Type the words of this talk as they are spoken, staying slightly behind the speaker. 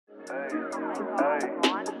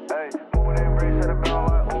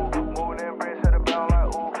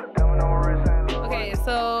Okay,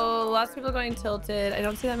 so lots of people going tilted. I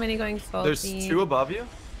don't see that many going salty. There's 2 above you.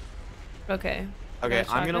 Okay. Okay,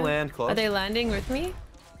 I'm gonna land close. Are they landing with me?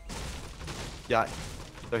 Yeah,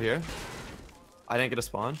 they're here. I didn't get a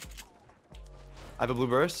spawn. I have a blue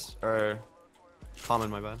burst or common,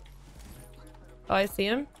 my bad. Oh, I see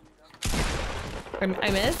him. I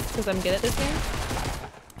missed because I'm good at this game.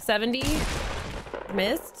 70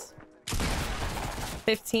 missed.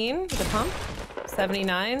 15 with a pump.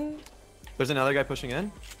 79. There's another guy pushing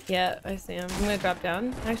in. Yeah, I see him. I'm gonna drop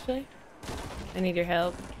down actually. I need your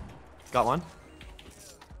help. Got one.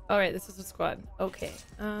 All right, this is a squad. Okay.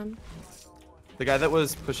 The guy that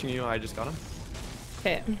was pushing you, I just got him.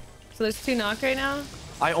 Okay. So there's 2 knock right now.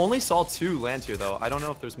 I only saw 2 land here though. I don't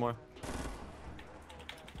know if there's more.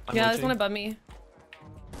 Yeah, there's one above me.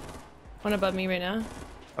 One above me right now.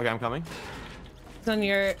 Okay, I'm coming. He's on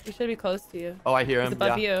your. He should be close to you. Oh, I hear him. He's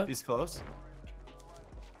above you. He's close.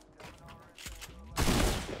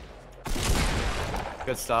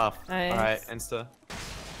 Good stuff. Nice. All right, insta.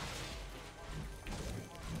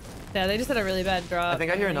 Yeah, they just had a really bad drop. I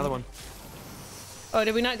think I hear another one. Oh,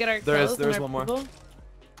 did we not get our kills? There's one more.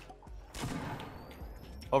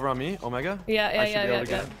 Over on me, Omega? Yeah.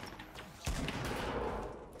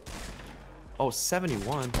 Oh,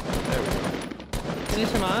 71. There we go. Finish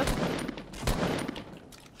him off.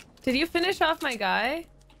 Did you finish off my guy?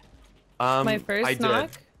 My first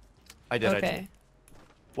knock? I did. Okay.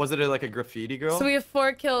 Was it like a graffiti girl? So we have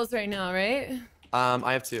 4 kills right now, right?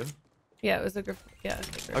 I have 2. Yeah, it was a graffiti. Yeah.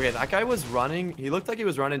 Okay, that guy was running. He looked like he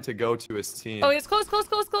was running to go to his team. Oh, he's close. I'm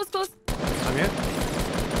here.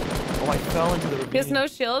 Oh, I fell into the ravine. He has no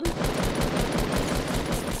shield.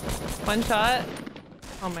 1 shot.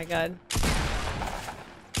 Oh my god.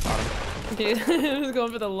 Dude, I was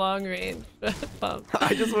going for the long range.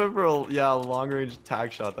 I just went for a long range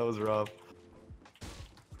tag shot. That was rough.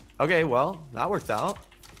 Okay, well, that worked out.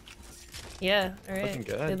 Yeah, all right. Looking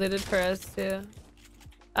good. They looted for us too.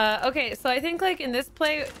 Okay, so I think like in this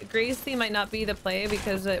play, Gracie might not be the play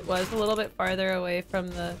because it was a little bit farther away from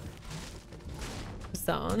the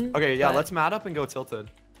zone. Okay, yeah, let's mat up and go tilted.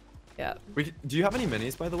 Yeah. Do you have any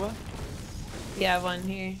minis, by the way? Yeah, 1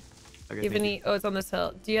 here. Okay, Do you have any? Oh, it's on this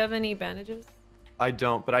hill. Do you have any bandages? I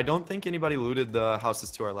don't, but I don't think anybody looted the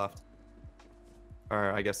houses to our left.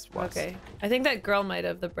 Or I guess west. Okay. I think that girl might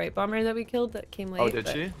have, the bright bomber that we killed that came late. Oh, did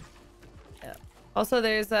she? Yeah. Also,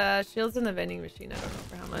 there's shields in the vending machine. I don't know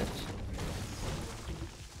for how much.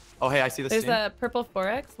 Oh, hey, I see this. There's a purple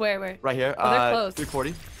 4X. Where? Right here. Oh, they're close.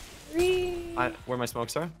 340. Where my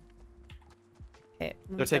smokes are. Okay.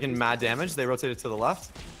 They're taking mad damage. They rotated to the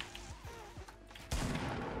left.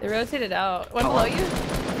 They rotated out. One below you?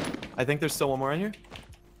 I think there's still one more in here.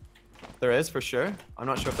 There is, for sure. I'm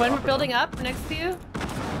not sure if one building up next to you.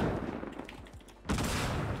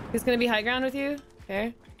 He's gonna be high ground with you.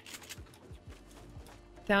 Okay.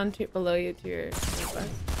 Down to below you to your northwest.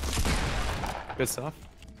 Good stuff.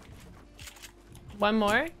 One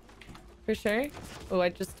more, for sure. Oh,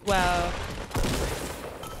 wow.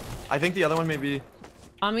 I think the other one may be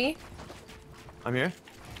on me. I'm here.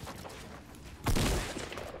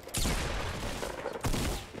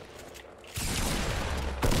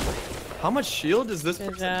 How much shield does this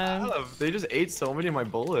person have? They just ate so many of my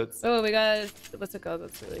bullets. Oh, we got, what's it called?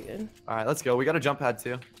 That's really good. All right, let's go. We got a jump pad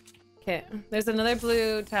too. Okay, there's another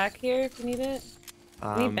blue tack here if you need it.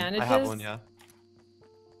 Need bandages? I have one, yeah.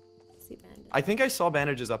 See bandages. I think I saw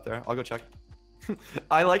bandages up there. I'll go check.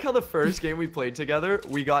 I like how the first game we played together,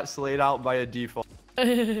 we got slayed out by a default.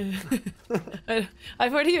 I've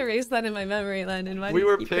already erased that in my memory, Landon. Why we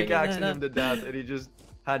were pickaxing him to death and he just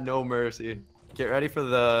had no mercy. Get ready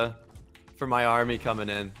for my army coming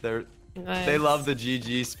in. They love the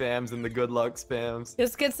GG spams and the good luck spams.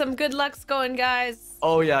 Let's get some good lucks going, guys.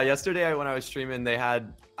 Oh yeah, yesterday when I was streaming, they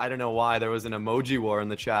had, I don't know why, there was an emoji war in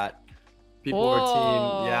the chat. People were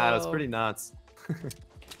team, yeah, it was pretty nuts.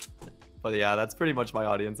 But yeah, that's pretty much my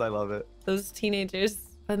audience. I love it. Those teenagers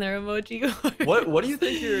and their emoji war. What do you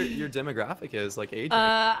think your demographic is, like age?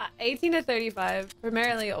 18 to 35,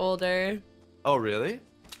 primarily older. Oh really?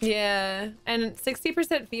 Yeah, and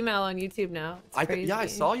 60% female on YouTube now. Yeah, I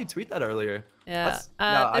saw you tweet that earlier. Yeah.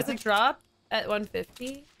 There's a drop at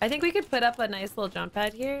 150. I think we could put up a nice little jump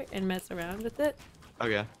pad here and mess around with it.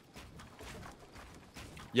 Okay.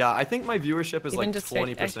 Yeah, I think my viewership is like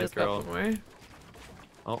 20% girl.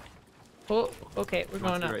 Oh. Oh, okay, we're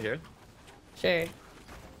going up. Right here. Sure.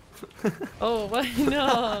 Oh, what?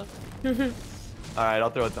 No. All right, I'll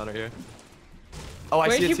throw it down right here. Oh, I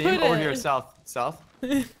see a team over here, south.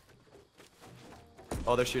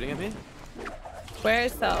 Oh, they're shooting at me? Where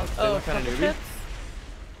is Cell? They Oh, look kinda couple newbie. chips?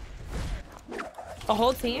 A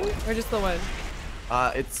whole team or just the one?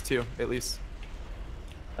 It's 2 at least.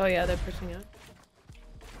 Oh yeah, they're pushing up.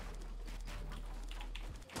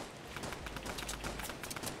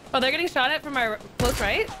 Oh, they're getting shot at from our close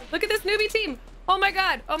right. Look at this newbie team. Oh my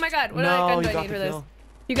god. Oh my god. What gun do I need for this?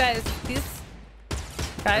 You guys, these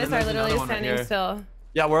guys are literally standing still.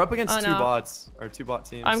 Yeah, we're up against 2 no. bots or 2 bot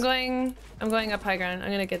teams. I'm going up high ground.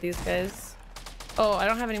 I'm gonna get these guys. Oh, I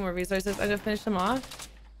don't have any more resources. I'm gonna finish them off.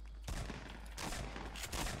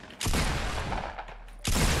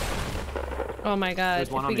 Oh my god.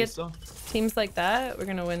 There's one if on we get still. teams like that, we're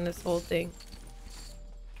gonna win this whole thing.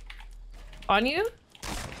 On you?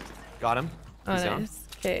 Got him. Oh, He's nice.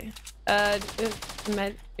 down. Okay.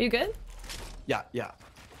 Med, are you good? Yeah, yeah.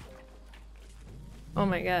 Oh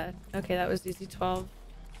my god. Okay, that was easy 12.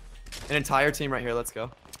 An entire team right here. Let's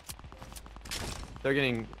go. They're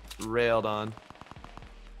getting railed on.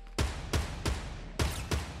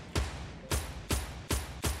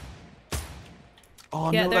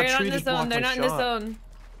 Oh Yeah, no, they're that not tree in the just zone. blocked They're my not in the shot. zone.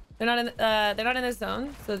 They're not in the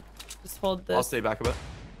zone. So just hold this. I'll stay back a bit.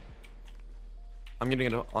 I'm getting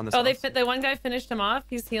it on this. Oh, house. the one guy finished him off.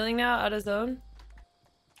 He's healing now, out of zone.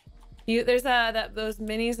 There's those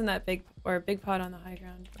minis in that big pod on the high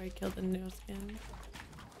ground where I killed the no skin.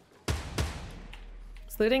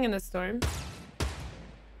 It's looting in the storm.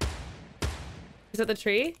 Is it the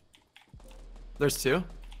tree? There's 2.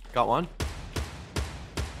 Got one.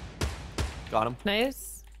 Got him.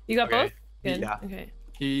 Nice. You got Okay. both? Good. Yeah. Okay.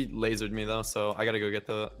 He lasered me though, so I gotta go get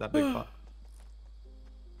that big pot.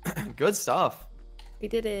 Good stuff. We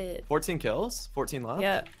did it. 14 kills. 14 left.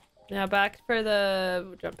 Yeah. Now back for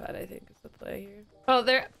the jump pad, I think is the play here. Oh,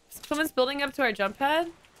 someone's building up to our jump pad.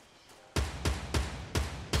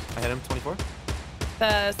 I hit him. 24.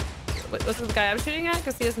 What's the guy I'm shooting at?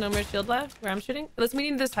 Because he has no more shield left. Where I'm shooting. We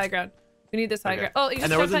need this high ground. We need this high ground. Oh, he just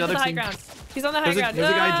jumped onto the high ground. He's on the high ground. There's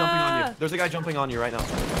a guy jumping on you. There's a guy jumping on you right now.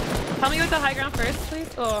 Tell me with the high ground first, please.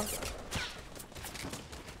 Oh.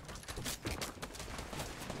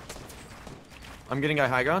 I'm getting guy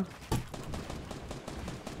high ground.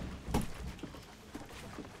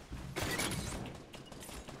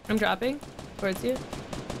 I'm dropping towards you.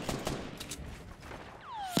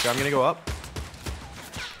 Okay, I'm gonna go up.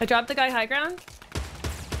 I dropped the guy high ground.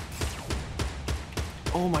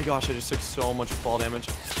 Oh my gosh, I just took so much fall damage.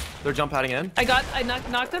 They're jump padding in. I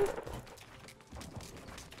knocked him.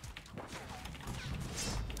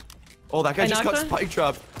 Oh, that guy just got knocked him. spike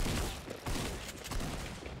trapped.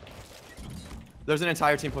 There's an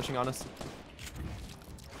entire team pushing on us.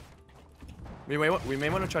 We may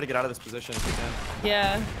want to try to get out of this position if we can.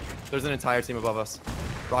 Yeah. There's an entire team above us.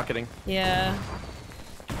 Rocketing. Yeah.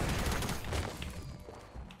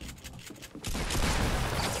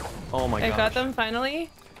 Oh my god. I got them finally.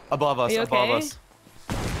 Above us, Are you above okay? us.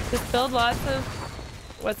 Just build lots of,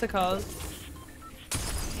 what's it called?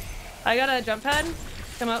 I got a jump pad.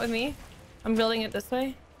 Come out with me. I'm building it this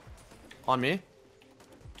way. On me.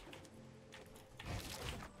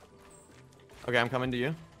 Okay, I'm coming to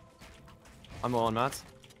you. I'm low on mats.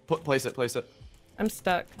 Place it, place it. I'm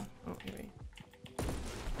stuck. Oh, anyway.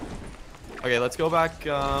 Okay, let's go back.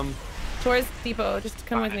 Towards depot. Just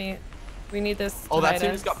come with me. We need this. Oh, that divide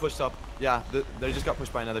team us. just got pushed up. Yeah, they just got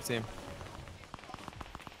pushed by another team.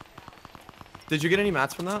 Did you get any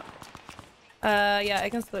mats from that? Yeah, I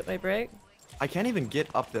can split my brick. I can't even get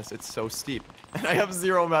up this. It's so steep. And I have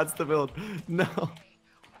 0 mats to build. No.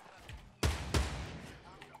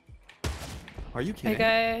 Are you kidding?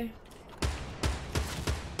 Okay.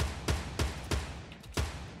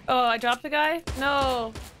 Oh, I dropped a guy?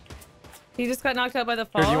 No. He just got knocked out by the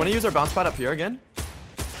fall. Here, do you want to use our bounce pad up here again?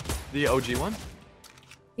 The OG one?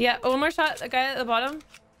 Yeah, one more shot. A guy at the bottom.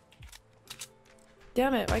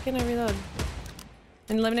 Damn it, why can't I reload?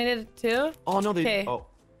 And eliminated 2? Oh, no, they... Okay. Oh.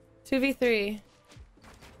 2v3.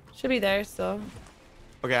 Should be there still.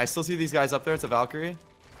 Okay, I still see these guys up there. It's a Valkyrie.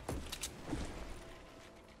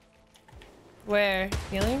 Where?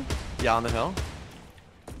 Healing? Yeah, on the hill.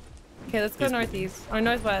 Okay, let's go He's- northeast. Or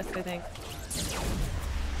northwest, I think.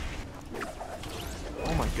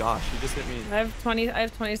 Oh my gosh, he just hit me. I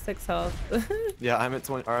have 26 health. Yeah, I'm at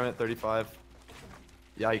 20, or I'm at 35.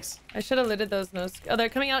 Yikes. I should have looted those nose. Oh, they're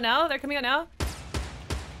coming out now? They're coming out now?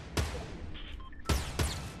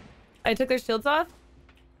 I took their shields off.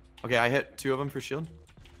 Okay, I hit 2 of them for shield.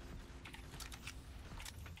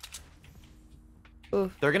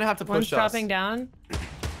 Oof. They're gonna have to One's push us. dropping down.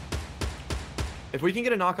 If we can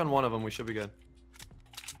get a knock on one of them, we should be good.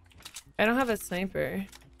 I don't have a sniper.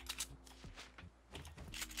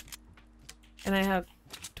 And I have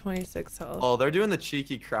 26 health. Oh, they're doing the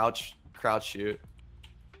cheeky crouch shoot.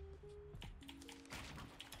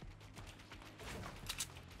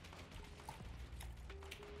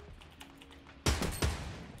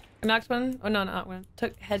 I knocked one. Oh no, not one.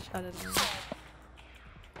 Took headshot at him.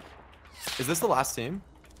 Is this the last team?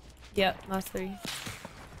 Yep, last 3.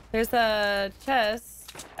 There's a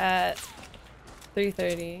chest at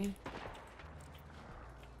 3:30.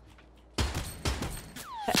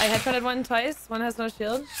 I headshotted one twice. One has no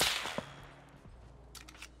shield.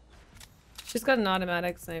 She's got an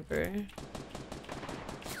automatic sniper.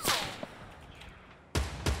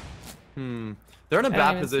 They're in a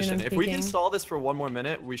bad position. If we can stall this for 1 more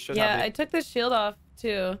minute, we should have. Yeah, I took the shield off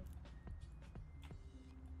too.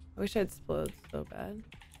 I wish I'd explode so bad.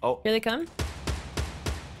 Oh. Here they come.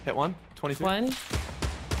 Hit one. 23. One.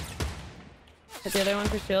 Hit the other one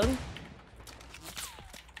for shield.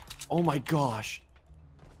 Oh my gosh.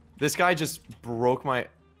 This guy just broke my...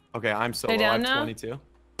 Okay, I'm so low. I have 22.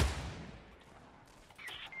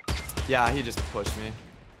 Yeah, he just pushed me.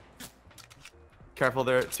 Careful,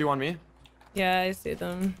 there are 2 on me. Yeah, I see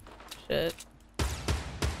them. Shit.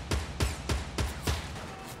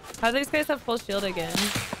 How do these guys have full shield again?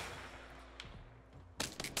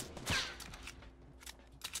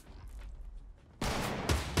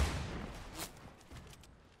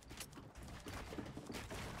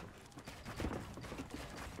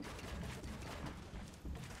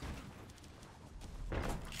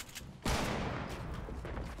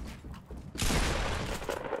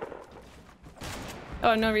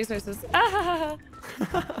 Oh, no resources. Ah!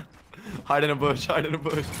 Hide in a bush, hide in a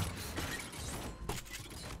bush.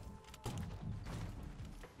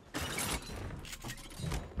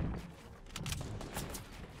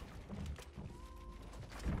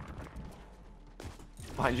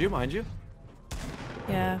 Behind you, behind you.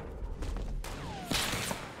 Yeah.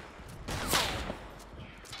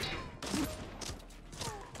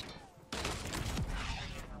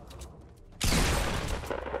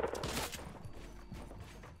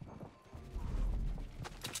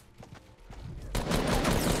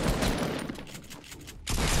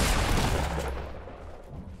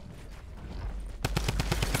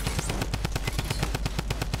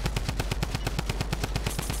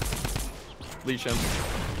 Leash him.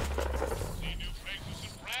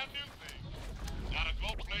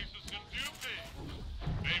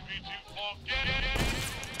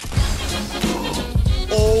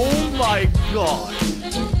 Oh my god.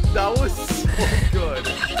 That was so good.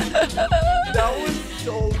 That was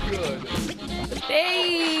so good.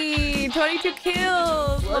 Hey, 22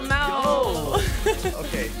 kills. Let's go.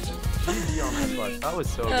 Okay. GG on that clutch. That was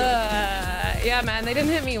so good. Yeah, man, they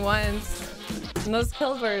didn't hit me once. And those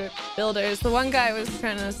kills were builders. The one guy was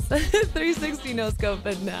trying to 360 no scope,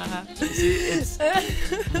 but nah. See,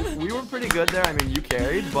 we were pretty good there. I mean, you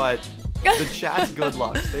carried, but the chat's good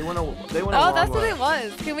luck. They went a Oh, long that's way. what it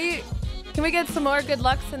was. Can we get some more good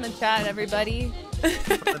lucks in the chat, everybody?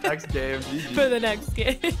 For the next game, GG. For the next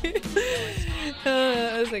game.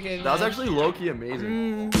 That was a good one. That was actually low-key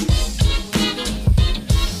amazing.